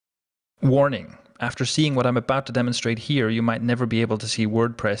Warning. After seeing what I'm about to demonstrate here, you might never be able to see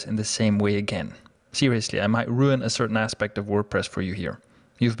WordPress in the same way again. Seriously, I might ruin a certain aspect of WordPress for you here.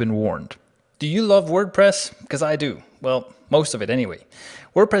 You've been warned. Do you love WordPress? Because I do. Well, most of it anyway.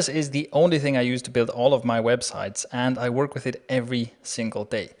 WordPress is the only thing I use to build all of my websites, and I work with it every single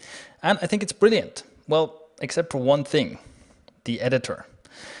day. And I think it's brilliant. Well, except for one thing, the editor.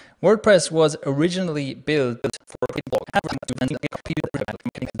 WordPress was originally built for blog.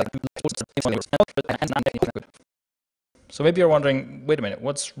 So maybe you're wondering, wait a minute,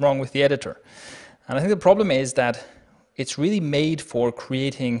 what's wrong with the editor? And I think the problem is that it's really made for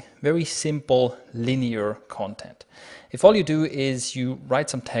creating very simple linear content. If all you do is you write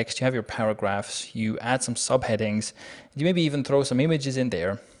some text, you have your paragraphs, you add some subheadings, you maybe even throw some images in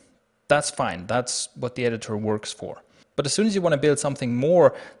there, that's fine. That's what the editor works for. But as soon as you want to build something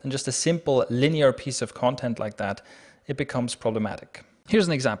more than just a simple linear piece of content like that, it becomes problematic. Here's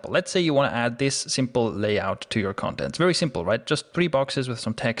an example. Let's say you want to add this simple layout to your content. It's very simple, right? Just 3 boxes with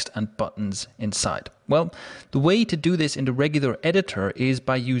some text and buttons inside. Well, the way to do this in the regular editor is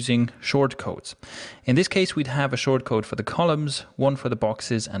by using shortcodes. In this case, we'd have a shortcode for the columns, one for the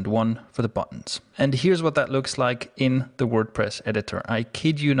boxes, and one for the buttons. And here's what that looks like in the WordPress editor. I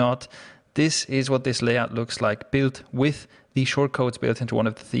kid you not. This is what this layout looks like, built with the shortcodes built into one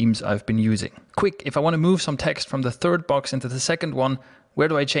of the themes I've been using. Quick, if I want to move some text from the third box into the second one, where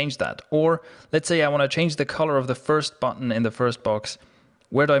do I change that? Or let's say I want to change the color of the first button in the first box.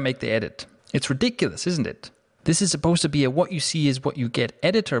 Where do I make the edit? It's ridiculous, isn't it? This is supposed to be a what you see is what you get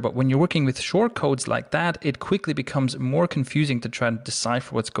editor, but when you're working with shortcodes like that, it quickly becomes more confusing to try and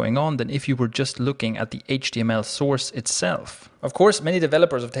decipher what's going on than if you were just looking at the HTML source itself. Of course, many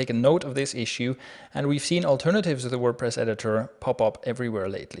developers have taken note of this issue, and we've seen alternatives to the WordPress editor pop up everywhere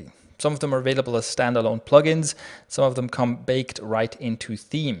lately. Some of them are available as standalone plugins, some of them come baked right into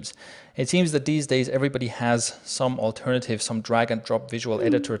themes. It seems that these days everybody has some alternative, some drag and drop visual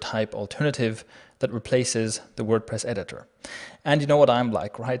editor type alternative that replaces the WordPress editor. And you know what I'm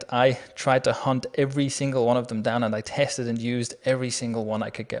like, right? I tried to hunt every single one of them down, and I tested and used every single one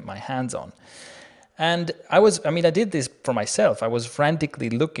I could get my hands on. And I did this for myself. I was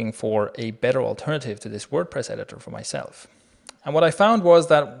frantically looking for a better alternative to this WordPress editor for myself. And what I found was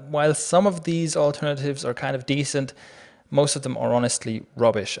that while some of these alternatives are kind of decent, most of them are honestly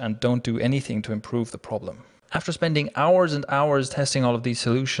rubbish and don't do anything to improve the problem. After spending hours and hours testing all of these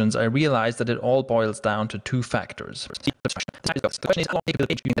solutions, I realized that it all boils down to 2 factors.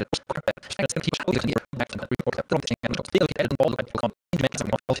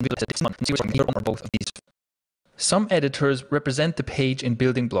 Some editors represent the page in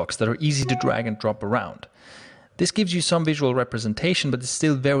building blocks that are easy to drag and drop around. This gives you some visual representation, but it's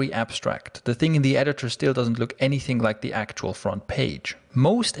still very abstract. The thing in the editor still doesn't look anything like the actual front page.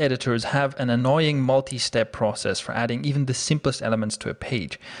 Most editors have an annoying multi-step process for adding even the simplest elements to a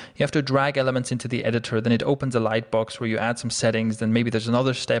page. You have to drag elements into the editor, then it opens a lightbox where you add some settings, then maybe there's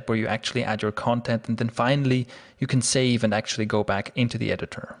another step where you actually add your content, and then finally you can save and actually go back into the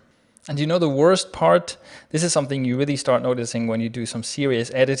editor. And you know the worst part? This is something you really start noticing when you do some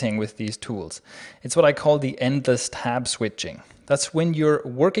serious editing with these tools. It's what I call the endless tab switching. That's when you're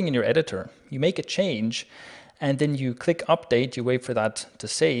working in your editor, you make a change, and then you click update, you wait for that to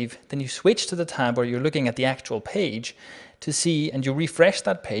save, then you switch to the tab where you're looking at the actual page to see, and you refresh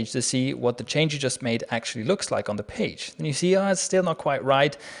that page to see what the change you just made actually looks like on the page. Then you see, oh, it's still not quite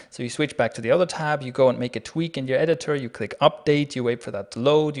right. So you switch back to the other tab, you go and make a tweak in your editor, you click update, you wait for that to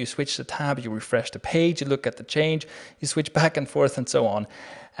load, you switch the tab, you refresh the page, you look at the change, you switch back and forth and so on.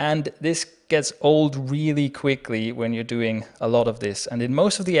 And this gets old really quickly when you're doing a lot of this. And in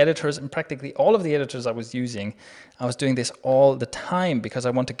most of the editors, and practically all of the editors I was using, I was doing this all the time because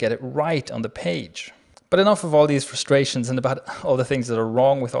I want to get it right on the page. But enough of all these frustrations and about all the things that are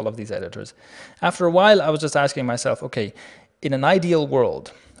wrong with all of these editors. After a while, I was just asking myself, okay, in an ideal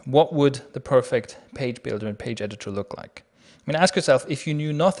world, what would the perfect page builder and page editor look like? I mean, ask yourself, if you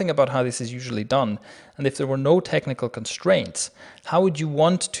knew nothing about how this is usually done, and if there were no technical constraints, how would you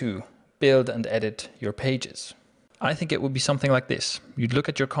want to build and edit your pages? I think it would be something like this. You'd look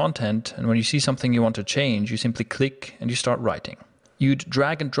at your content, and when you see something you want to change, you simply click and you start writing. You'd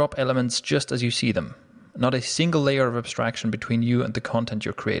drag and drop elements just as you see them. Not a single layer of abstraction between you and the content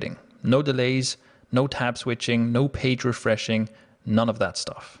you're creating. No delays, no tab switching, no page refreshing, none of that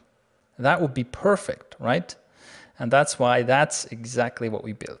stuff. That would be perfect, right? And that's why that's exactly what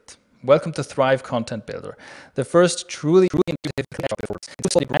we built. Welcome to Thrive Content Builder, the first truly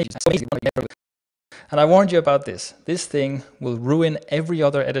and I warned you about this. This thing will ruin every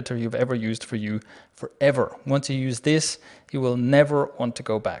other editor you've ever used for you forever. Once you use this, you will never want to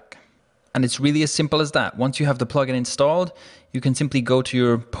go back. And it's really as simple as that. Once you have the plugin installed, you can simply go to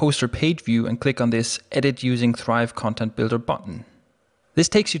your poster page view and click on this Edit Using Thrive Content Builder button. This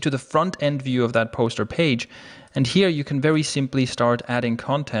takes you to the front end view of that poster page, and here you can very simply start adding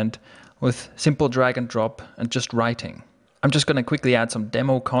content with simple drag and drop and just writing. I'm just going to quickly add some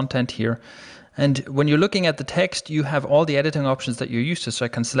demo content here. And when you're looking at the text, you have all the editing options that you're used to. So I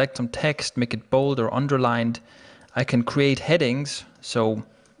can select some text, make it bold or underlined. I can create headings. So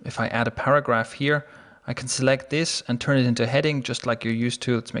if I add a paragraph here, I can select this and turn it into a heading just like you're used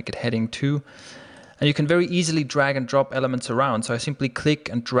to. Let's make it heading 2. And you can very easily drag and drop elements around. So I simply click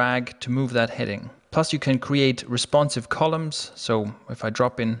and drag to move that heading. Plus you can create responsive columns. So if I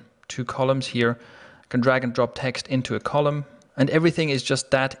drop in 2 columns here, I can drag and drop text into a column. And everything is just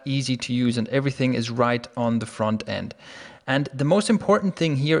that easy to use, and everything is right on the front end. And the most important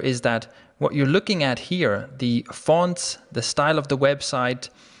thing here is that what you're looking at here, the fonts, the style of the website,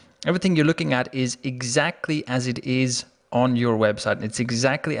 everything you're looking at is exactly as it is on your website. It's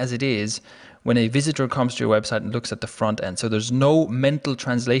exactly as it is when a visitor comes to your website and looks at the front end. So there's no mental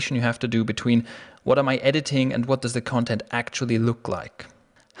translation you have to do between what am I editing and what does the content actually look like.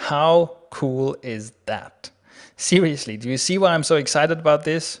 How cool is that? Seriously, do you see why I'm so excited about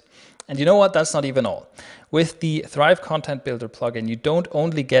this? And you know what? That's not even all. With the Thrive Content Builder plugin, you don't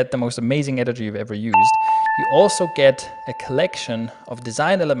only get the most amazing editor you've ever used, you also get a collection of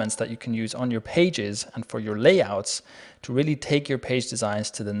design elements that you can use on your pages and for your layouts to really take your page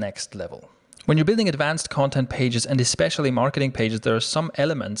designs to the next level. When you're building advanced content pages and especially marketing pages, there are some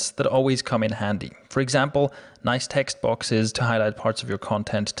elements that always come in handy. For example, nice text boxes to highlight parts of your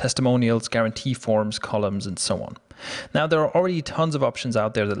content, testimonials, guarantee forms, columns, and so on. Now, there are already tons of options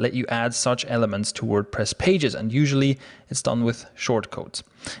out there that let you add such elements to WordPress pages, and usually it's done with shortcodes.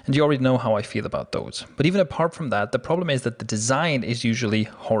 And you already know how I feel about those. But even apart from that, the problem is that the design is usually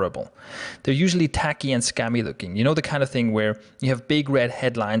horrible. They're usually tacky and scammy looking. You know, the kind of thing where you have big red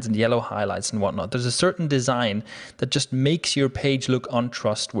headlines and yellow highlights and whatnot. There's a certain design that just makes your page look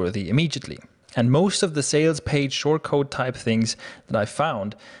untrustworthy immediately. And most of the sales page shortcode type things that I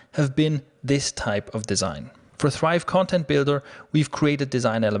found have been this type of design. For Thrive Content Builder, we've created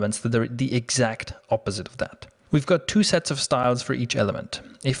design elements that are the exact opposite of that. We've got 2 sets of styles for each element.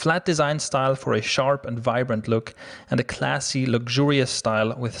 A flat design style for a sharp and vibrant look, and a classy, luxurious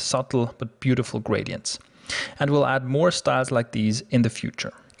style with subtle but beautiful gradients. And we'll add more styles like these in the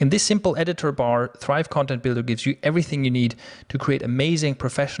future. In this simple editor bar, Thrive Content Builder gives you everything you need to create amazing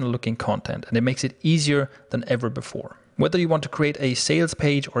professional looking content, and it makes it easier than ever before. Whether you want to create a sales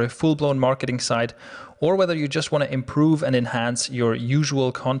page or a full-blown marketing site, or whether you just want to improve and enhance your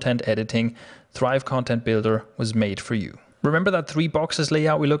usual content editing, Thrive Content Builder was made for you. Remember that 3 boxes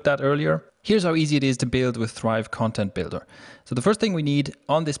layout we looked at earlier? Here's how easy it is to build with Thrive Content Builder. So the first thing we need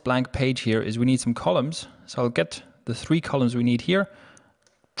on this blank page here is we need some columns. So I'll get the 3 columns we need here,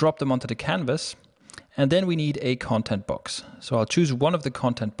 drop them onto the canvas, and then we need a content box. So I'll choose one of the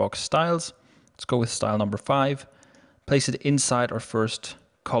content box styles. Let's go with style number 5. Place it inside our first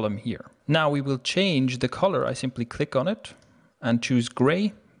column here. Now we will change the color. I simply click on it and choose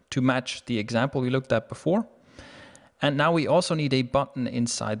gray to match the example we looked at before. And now we also need a button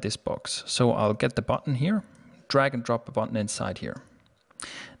inside this box. So I'll get the button here, drag and drop a button inside here.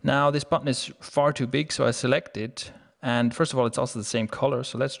 Now this button is far too big, so I select it. And first of all, it's also the same color.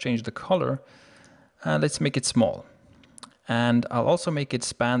 So let's change the color and let's make it small. And I'll also make it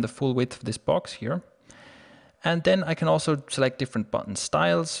span the full width of this box here. And then I can also select different button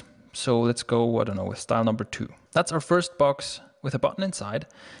styles. So let's go, I don't know, with style number 2. That's our first box with a button inside.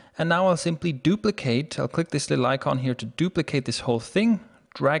 And now I'll simply duplicate, I'll click this little icon here to duplicate this whole thing,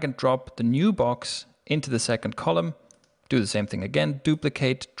 drag and drop the new box into the second column, do the same thing again,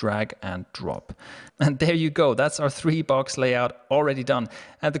 duplicate, drag and drop. And there you go, that's our 3 box layout already done.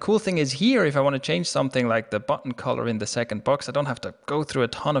 And the cool thing is here, if I want to change something like the button color in the second box, I don't have to go through a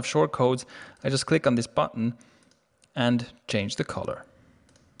ton of shortcodes. I just click on this button and change the color.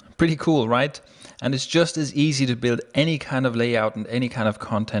 Pretty cool, right? And it's just as easy to build any kind of layout and any kind of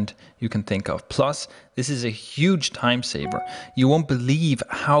content you can think of. Plus, this is a huge time saver. You won't believe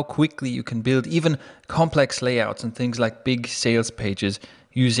how quickly you can build even complex layouts and things like big sales pages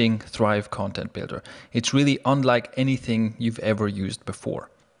using Thrive Content Builder. It's really unlike anything you've ever used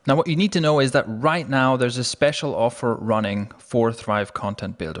before. Now, what you need to know is that right now there's a special offer running for Thrive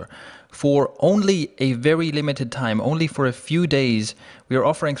Content Builder. For only a very limited time, only for a few days, we are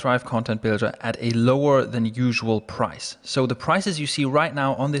offering Thrive Content Builder at a lower than usual price. So the prices you see right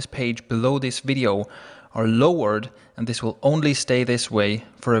now on this page below this video are lowered, and this will only stay this way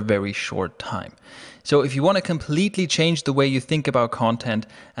for a very short time. So if you want to completely change the way you think about content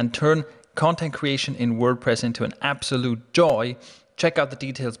and turn content creation in WordPress into an absolute joy, check out the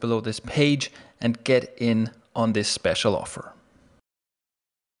details below this page and get in on this special offer.